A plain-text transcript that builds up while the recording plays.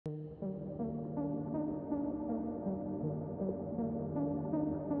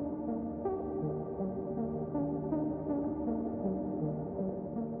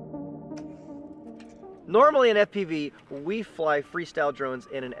Normally in FPV, we fly freestyle drones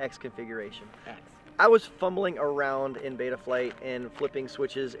in an X configuration. X. I was fumbling around in Betaflight and flipping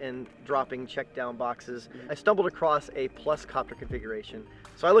switches and dropping check down boxes. I stumbled across a Plus Copter configuration.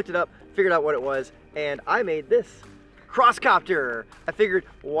 So I looked it up, figured out what it was, and I made this. Cross Copter! I figured,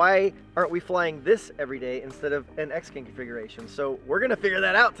 why aren't we flying this every day instead of an X-King configuration? So we're gonna figure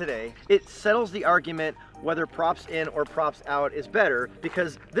that out today. It settles the argument whether props in or props out is better,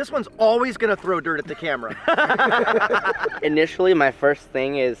 because this one's always gonna throw dirt at the camera. Initially, my first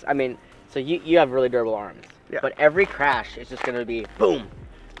thing is, I mean, so you have really durable arms, yeah. But every crash is just gonna be boom,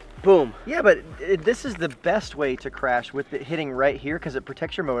 boom. Yeah, but this is the best way to crash, with it hitting right here, because it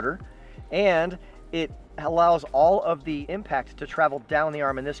protects your motor, and it allows all of the impact to travel down the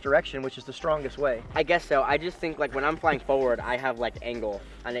arm in this direction, which is the strongest way. I guess so. I just think like when I'm flying forward, I have like angle,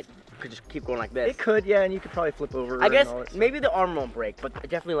 and it could just keep going like this. It could, yeah, and you could probably flip over. I guess maybe the arm won't break, but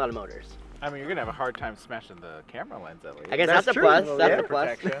definitely a lot of motors. I mean, you're gonna have a hard time smashing the camera lens at least. I guess That's that's a true. plus. Well, That's yeah. a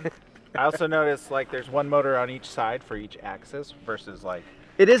plus. Protection. I also noticed like there's one motor on each side for each axis versus like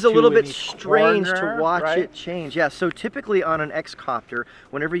it is a little bit in each strange corner, to watch right? it change. Yeah, so typically on an X-Copter,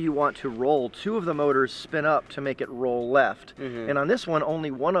 whenever you want to roll, two of the motors spin up to make it roll left. And on this one,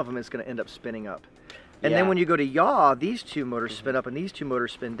 only one of them is going to end up spinning up. And then when you go to yaw, these two motors spin up and these two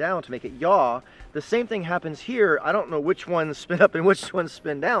motors spin down to make it yaw. The same thing happens here. I don't know which ones spin up and which ones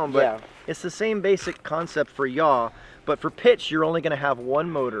spin down, but it's the same basic concept for yaw. But for pitch, you're only going to have one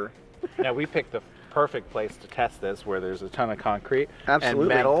motor. Now we picked the perfect place to test this, where there's a ton of concrete Absolutely. and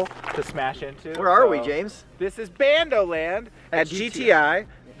metal to smash into. Where are we, James? This is Bandoland at GTI. GTI,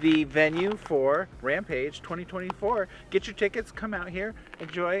 the venue for Rampage 2024. Get your tickets, come out here,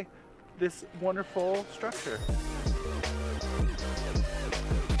 enjoy this wonderful structure.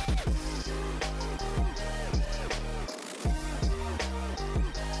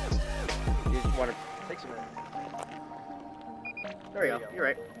 You just want to. Takes a minute. There you go. You're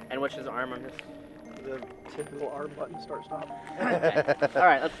right. And which is the arm on this? The typical arm button start stop. Okay. All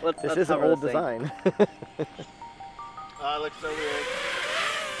right. Let's. This let's is an cover old this thing. design. Oh, it looks so weird.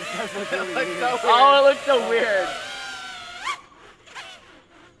 Oh, it looks so weird.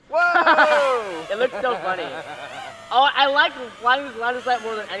 Whoa! It looks so funny. Oh, I like flying this line of sight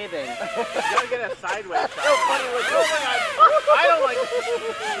more than anything. You gotta get a sideways shot. So funny looking. Oh my god! I don't like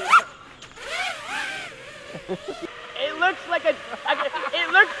this. It looks like a. It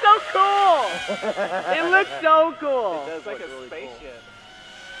looks so cool. It looks so cool. It's like a spaceship.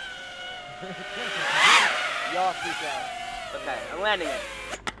 Yaw freak out. Okay, I'm landing it.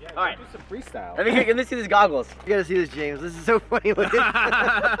 Yeah, All right. do some freestyle. Let me see these goggles. You gotta see this, James. This is so funny looking.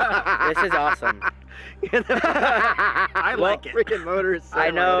 This is awesome. I like it. Freaking motor is so I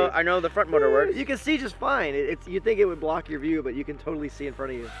rowdy. know the front motor works. You can see just fine. You'd think it would block your view, but you can totally see in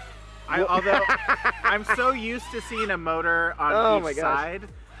front of you. Although I'm so used to seeing a motor on each side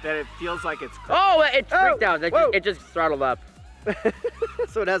that it feels like it's. Oh, it freaked out. Whoa. It just throttled up.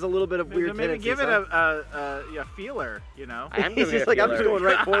 So it has a little bit of weird Maybe give it huh? a feeler, you know. I am He's giving it just a like, I'm just feeler. going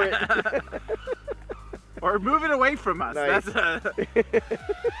right for it. Or move it away from us. Nice. That's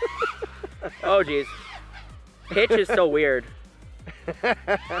Oh, geez. Pitch is so weird.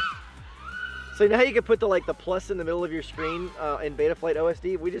 So now you can put the plus in the middle of your screen in Betaflight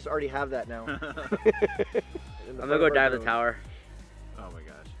OSD. We just already have that now. I'm gonna go dive the tower. Oh my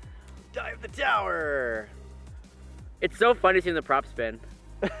gosh. Dive the tower. It's so funny seeing the prop spin.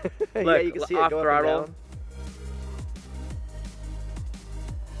 Yeah, Look, you can see off it go throttle. up and down.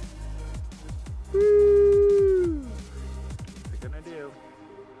 Woo! What's it gonna do?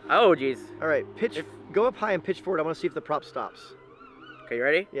 Oh, geez. All right, go up high and pitch forward. I want to see if the prop stops. Okay, you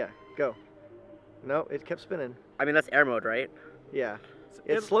ready? Yeah, go. No, it kept spinning. I mean, that's air mode, right? Yeah,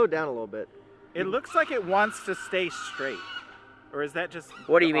 it slowed down a little bit. It looks like it wants to stay straight. Or is that just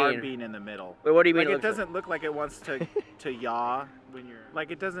What do you the arm mean? being in the middle? Wait, what do you mean? Like it looks doesn't look like it wants to yaw when you're like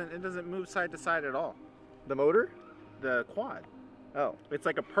it doesn't move side to side at all. The motor? The quad. Oh. It's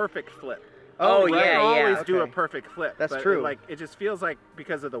like a perfect flip. Oh, Right? yeah, You always yeah. do a Okay. perfect flip. That's but true. It just feels like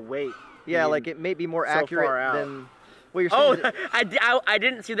because of the weight. Yeah, being like it may be more so accurate far out. than what you're Oh, saying. I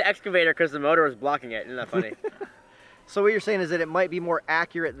didn't see the excavator because the motor was blocking it. Isn't that funny? So what you're saying is that it might be more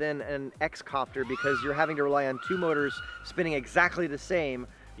accurate than an X-Copter because you're having to rely on two motors spinning exactly the same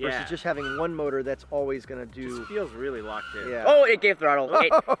versus Yeah. just having one motor that's always going to It do. just feels really locked in. Yeah. Oh, it gave throttle.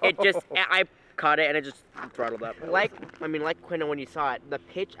 It just, I caught it and it just throttled up. Like Quinn, when you saw it, the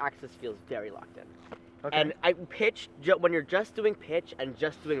pitch axis feels very locked in. Okay. And when you're just doing pitch and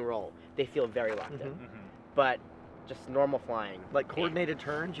just doing roll, they feel very locked in. But just normal flying. Like coordinated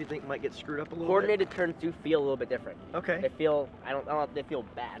turns, you think might get screwed up a little Coordinated turns do feel a little bit different. bit? Okay. They feel, I don't, they feel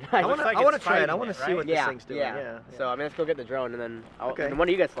bad. I want like to it's try it. I fighting want it, to see right? what this thing's doing. Yeah. Yeah. So I mean, let's go get the drone and then Okay. and when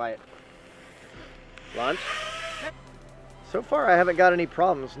do you guys fly it? Launch. So far, I haven't got any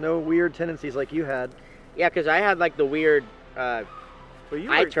problems. No weird tendencies like you had. Yeah, because I had like the weird But you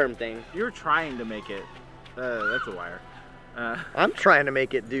eye were, term thing. you were trying to make it. That's a wire. I'm trying to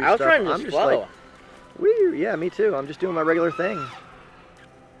make it do I was stuff. trying to I'm just just flow. like, woo. Yeah, me too. I'm just doing my regular thing.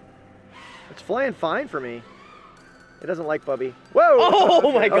 It's flying fine for me. It doesn't like Bubby. Whoa!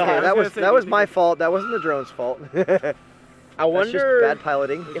 Oh my god! Okay, that was my fault. That wasn't the drone's fault. I That's wonder just bad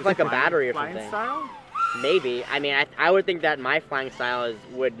piloting. if like a battery or flying something. style? Maybe. I mean, I would think that my flying style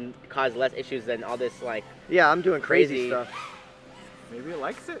would cause less issues than all this like. Yeah, I'm doing crazy Crazy. stuff. Maybe it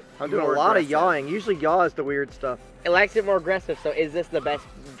likes it. I'm doing More a lot aggressive. of yawing. Usually yaw is the weird stuff. It likes it more aggressive. So is this the best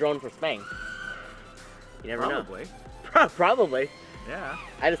drone for spang? You never Probably. know. Probably. Yeah.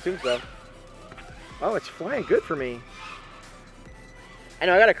 I'd assume so. Oh, it's flying good for me. I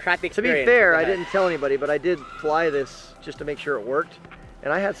know I got a crappy To be experience. fair, with I that. didn't tell anybody, but I did fly this just to make sure it worked.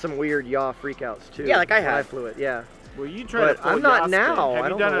 And I had some weird yaw freakouts too. Yeah, like I when had. I flew it, yeah. Well, you tried But to pull I'm not yaw spin. now. Have I you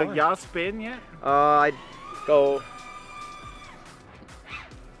don't done know a why. yaw spin yet? I Go.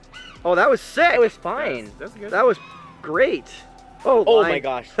 Oh, that was sick. It was fine. That's good. That was great. Oh, Oh line. my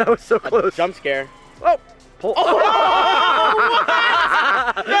gosh. That was so A close. jump scare. Oh, pull.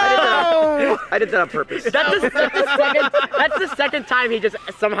 No! I did that on purpose. That's the second time he just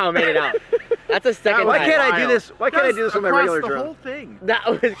somehow made it out. That's the second Why time. can't I do this? Why can't I do this with my Across regular the drone? whole thing. That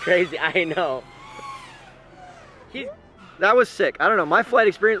was crazy. I know. He's That was sick. I don't know. My flight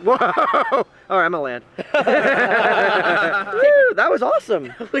experience. Whoa! All right, I'm gonna land. Woo, that was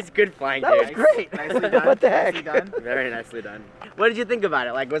awesome. That was good flying, That was dude. great. Nicely done. What the heck? Nicely done. Very nicely done. What did you think about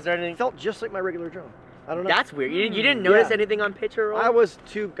it? Like, was there anything? It felt just like my regular drone. I don't know. That's weird. You didn't notice Yeah. anything on pitch or roll? I was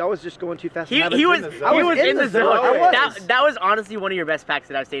just going too fast. He and was having- in the zone. he was in the zone. I was. That was honestly one of your best packs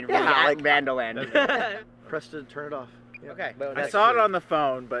that I've seen from Yeah, like like- Vanderland. Press to turn it off. Yeah. Okay. I saw it on the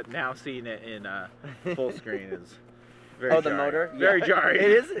phone, but now seeing it in full screen is very Oh, the jarring. motor? Very Yeah. jarring.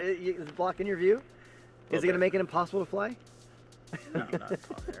 It is. It's blocking your view. Is it gonna make it impossible to fly? No, not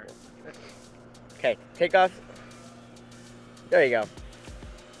there. Okay, take off. There you go.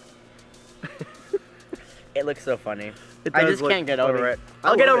 It looks so funny. It I does just look can't get over funny. it. I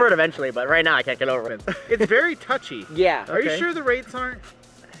I'll get love over it. it eventually, but right now I can't get over it. It's very touchy. Yeah. Are you Okay. sure the rates aren't?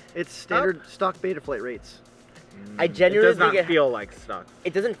 It's standard stock beta flight rates. I It genuinely does not think feel like stock.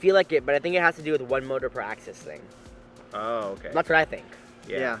 it doesn't feel like it, but I think it has to do with one motor per axis thing. Oh, okay. That's what I think.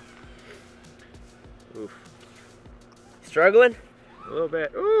 Yeah. Oof. Struggling? A little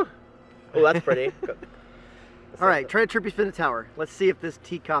bit. Ooh. Oh, that's pretty. All right, try to trippy spin a tower. Let's see if this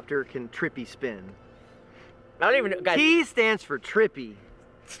T-copter can trippy spin. I don't even know. Guys, T stands for trippy.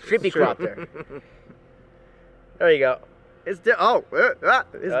 trippy copter. There you go. It's doing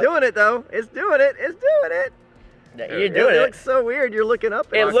it though. It's doing it. It's doing it. Yeah, you're doing It it. looks so weird. You're looking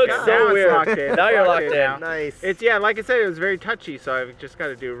up. It at looks the sky. so Now it's weird. locked in. Now you're Locked locked in in. now. Nice. It's yeah, like I said, it was very touchy, so I've just got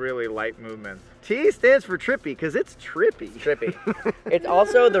to do really light movements. T stands for trippy because it's trippy. Trippy. It's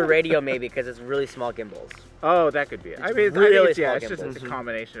also the radio maybe because it's really small gimbals. Oh, that could be it. I mean, really it's, yeah, small it's just gimbals. it's a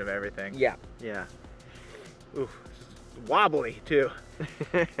combination of everything. Yeah. Yeah. Oof. Wobbly too.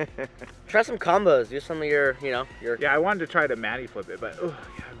 Try some combos. Use some of your, your. Yeah, I wanted to try to Matty flip it, but yeah,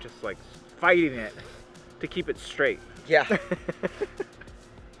 I'm just like fighting it to keep it straight. Yeah.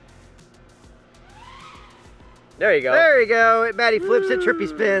 There you go. There you go. Maddie flips it, trippy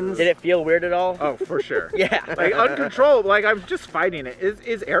spins. Did it feel weird at all? Oh, for sure. Yeah. Like uncontrolled. Like I'm just fighting it.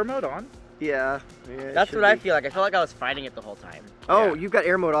 Is air mode on? Yeah. It That's should what I be. feel like. I felt like I was fighting it the whole time. Oh, Yeah. you've got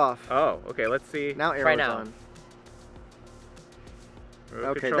air mode off. Oh, okay. Let's see. Now air Try mode's now. on. Remote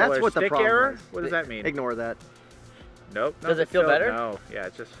Okay, controller that's what the stick problem error? was. What does that mean? Ignore that. Nope. Does no, it feel still- better? No. Yeah,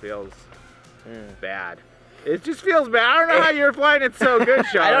 it just feels bad. It just feels bad. I don't know how you're flying it so good,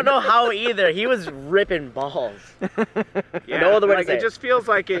 Shawn. I don't know how either. He was ripping balls. Yeah, No other way to like, say it it. just feels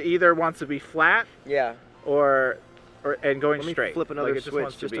like it either wants to be flat Yeah. or and going Let me straight. flip another Like, it just switch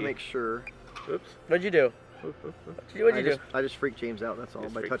wants just to be- make sure. Oops. What'd you do? Oop, oop, oop. What'd you do? I just freaked James out, that's all,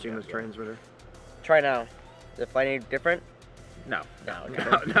 Just by freaked touching me this out, yeah. transmitter. Try now. Is it flying any different? No. No.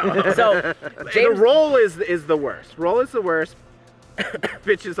 No. So, The James, roll is the worst. Roll is the worst.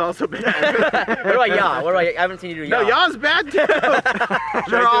 Pitch is also bad. what about yaw? What about I haven't seen you do yaw. No, yaw's bad too. Should I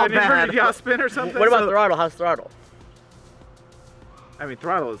do all an inverted bad. yaw spin or something? What about throttle? How's throttle? I mean,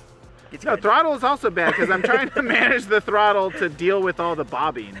 throttle is. No, throttle is also bad because I'm trying to manage the throttle to deal with all the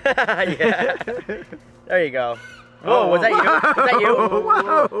bobbing. Yeah. There you go. Whoa, was that you? Was that you?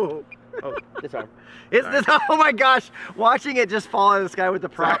 Whoa! Oh, this arm. Is this? Oh my gosh! Watching it just fall out of the sky with the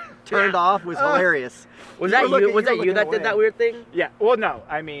prop turned off was hilarious. Was that you? Was that you that did that weird thing? Yeah. Well, no.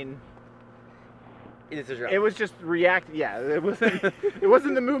 I mean, It was just react. Yeah. It wasn't. It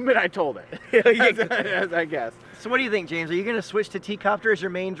wasn't the movement I told it. as I guess. So what do you think, James? Are you going to switch to T-Copter as your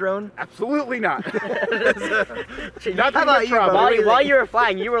main drone? Absolutely not. Nothing How about but you, trouble. Bubby? While you were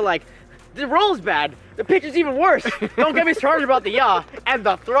flying, you were like, the roll's bad. The pitch is even worse. Don't get me started about the yaw and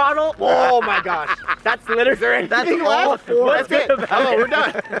the throttle. Oh my gosh, that's literally That's all four. That's it. Oh, we're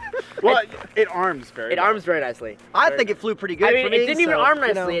done. Well, it arms very. It well. arms very nicely. I think it flew pretty good. I mean, for me, it didn't even so, arm you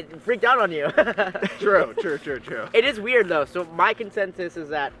know. nicely. It freaked out on you. True. It is weird though. So my consensus is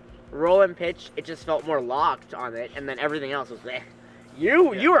that roll and pitch, it just felt more locked on it, and then everything else was there.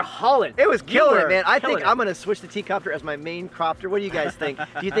 You were hauling. It was killing it, man. I killing think it. I'm going to switch to T-Copter as my main copter. What do you guys think?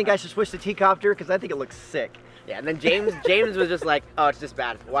 Do you think I should switch to T-Copter? Because I think it looks sick. Yeah, and then James was just like, oh, it's just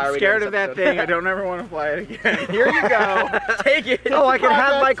bad. Why are we Scared doing of this that episode? thing. I don't ever want to fly it again. Here you go. Take it. Oh, I can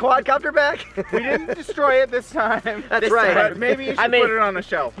have my quadcopter back? We didn't destroy it this time. That's This right. But maybe you should put it on a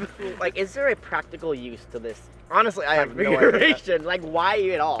shelf. Like, is there a practical use to this Honestly, I have no idea. configuration? Like, why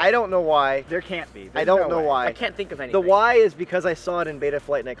at all? I don't know why. There can't be. I There's don't no know way. why. I can't think of anything. The why is because I saw it in beta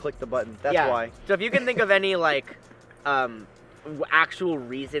flight and I clicked the button. That's yeah. why. So if you can think of any, like, actual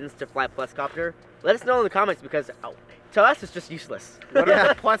reasons to fly plus copter, let us know in the comments because to us it's just useless. What are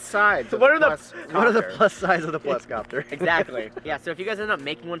the plus sides? So of what are the- plus What are the copter? plus sides of the plus copter? Exactly. Yeah, so if you guys end up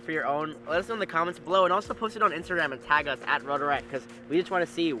making one for your own, let us know in the comments below, and also post it on Instagram and tag us at Rotor Riot, because we just want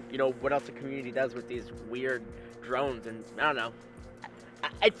to see, you know, what else the community does with these weird drones, and I don't know.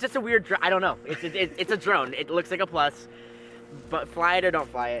 It's just a weird drone. I don't know. It's a drone. It looks like a plus, but fly it or don't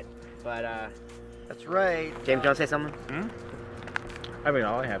fly it. But, That's right. James, do you want to say something? I mean,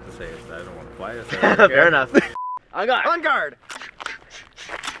 all I have to say is that I don't want to fly this. Fair enough. On guard. On guard.